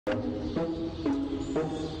This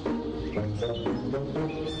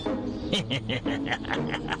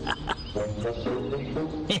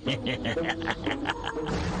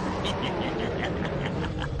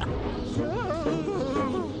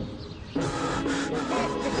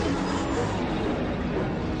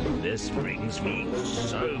brings me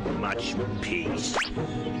so much peace.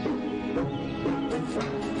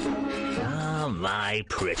 Ah, my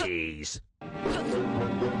pretties.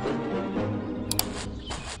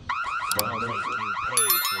 I'll make you pay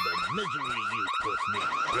for the misery you put me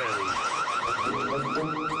through.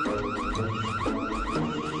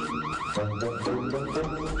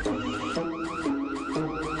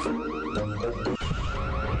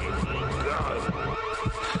 Here we go.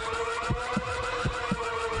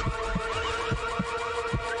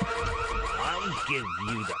 I'll give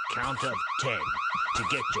you the count of 10 to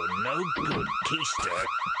get your no-good keister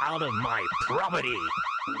out of my property.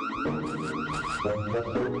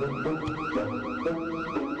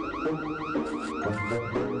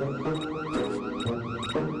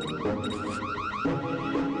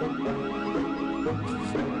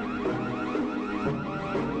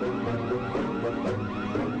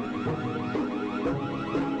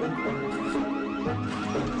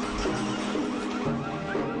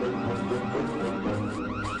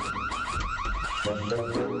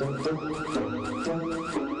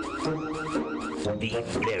 Be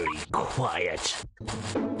very quiet.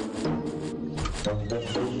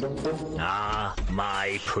 Ah,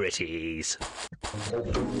 my pretties.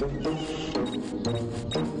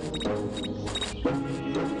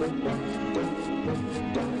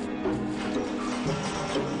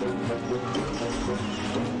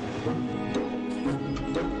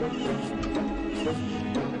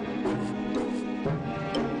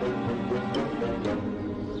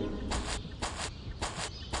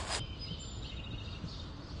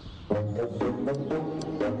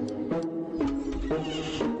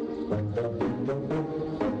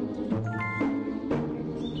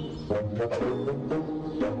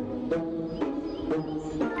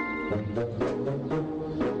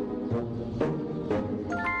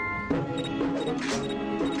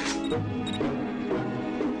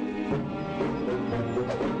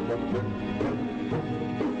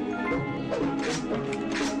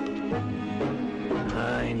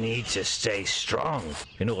 I need to stay strong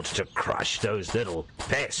in order to crush those little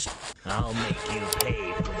pests. I'll make you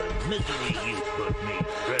pay for the misery you put me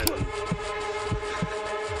through.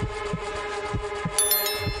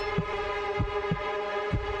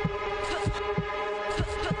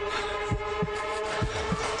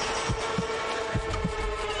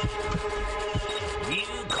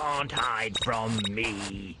 You can't hide from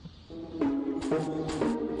me.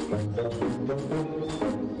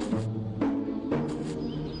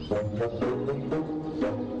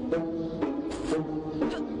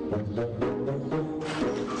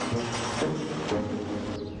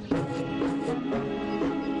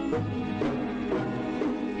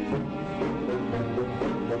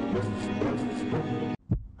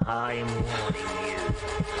 I'm warning you.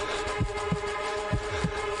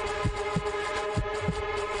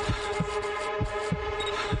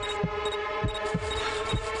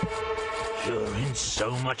 You're in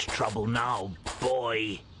so much trouble now,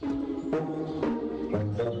 boy.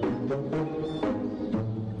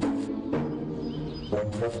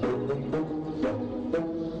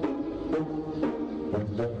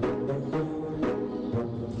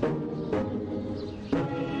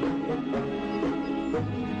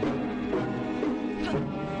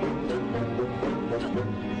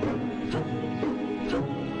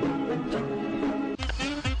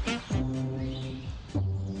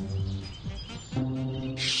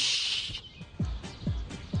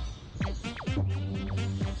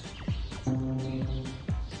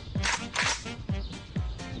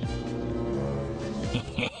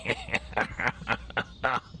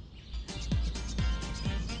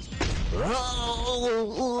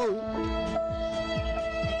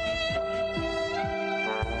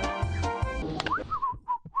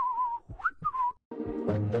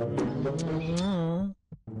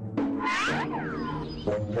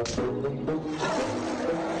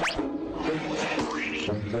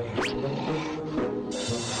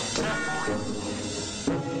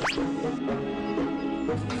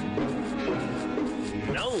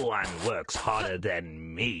 No one works harder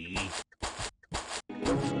than me.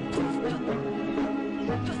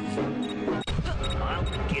 I'll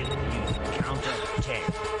give you the count of 10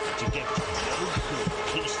 to get your no-good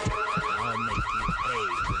keister. I'll make you pay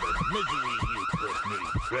for the misery you put me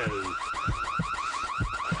through.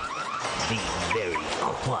 Be very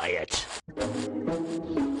quiet.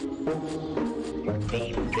 Be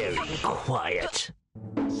very quiet.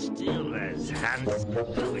 pants.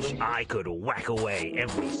 I wish I could whack away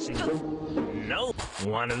every single... No.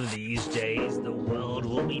 One of these days, the world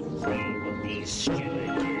will be free of these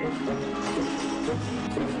stupid kids.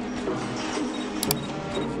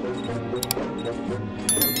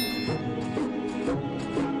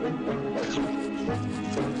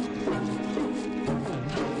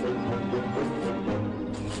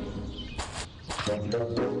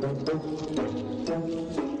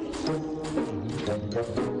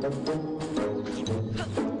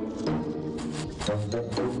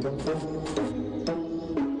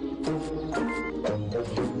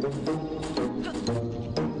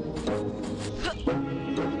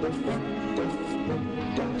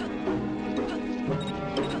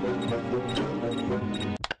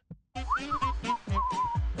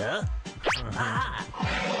 Huh? Ah!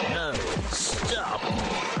 No, stop!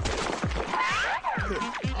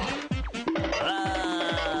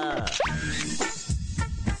 Ah!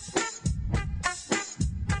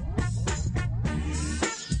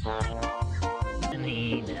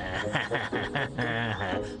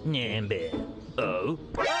 Nina. Oh?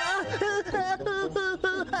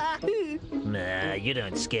 Nah, you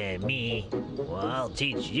don't scare me. Well, I'll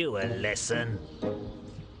teach you a lesson.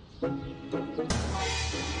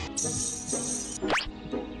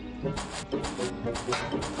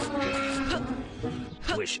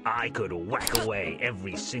 Wish I could whack away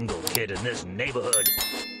every single kid in this neighborhood.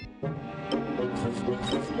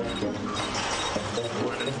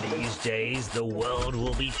 One of these days, the world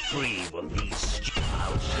will be free of these.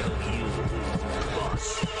 I'll show you who's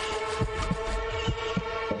boss.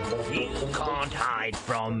 You can't hide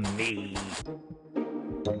from me.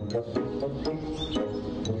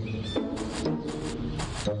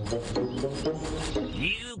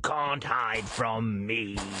 You can't hide from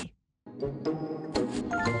me.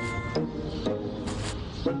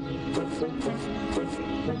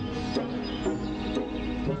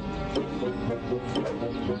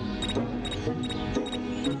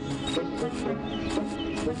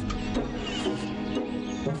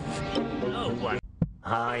 No one.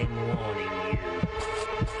 I'm warning you.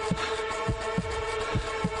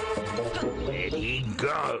 Where'd he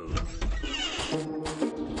go?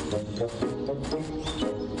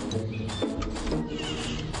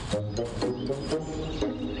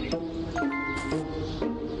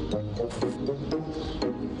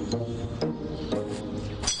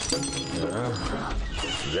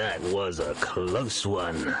 That was a close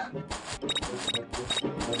one.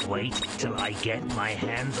 Wait till I get my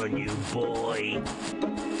hands on you, boy.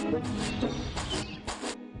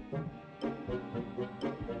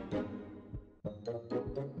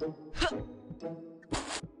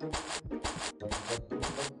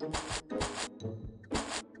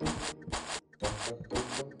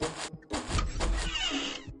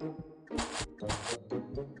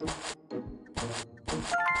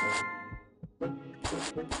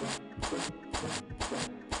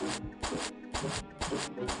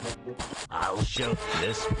 I'll show.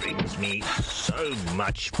 This brings me so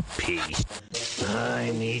much peace.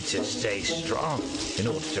 I need to stay strong in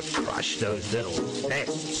order to crush those little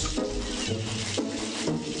pests.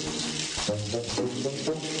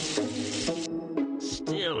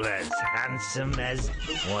 Still as handsome as...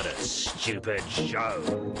 What a stupid show.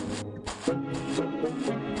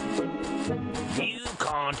 You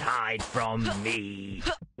can't hide from me.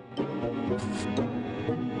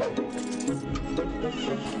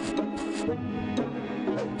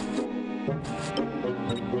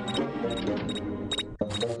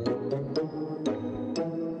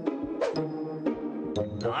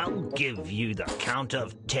 I'll give you the count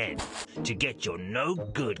of 10 to get your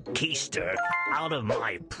no-good keister out of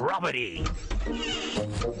my property.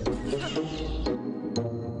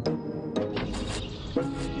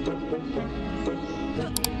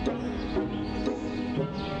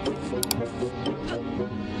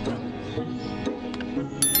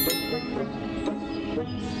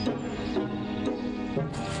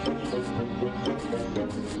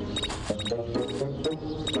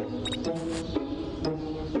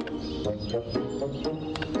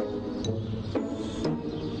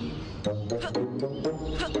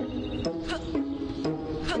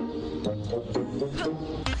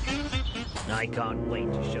 I can't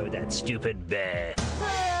wait to show that stupid bear.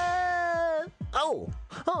 Oh!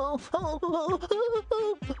 Oh! Oh! Oh!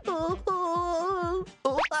 Oh!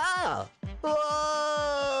 Oh! Ah!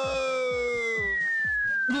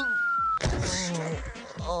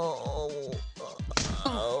 Oh!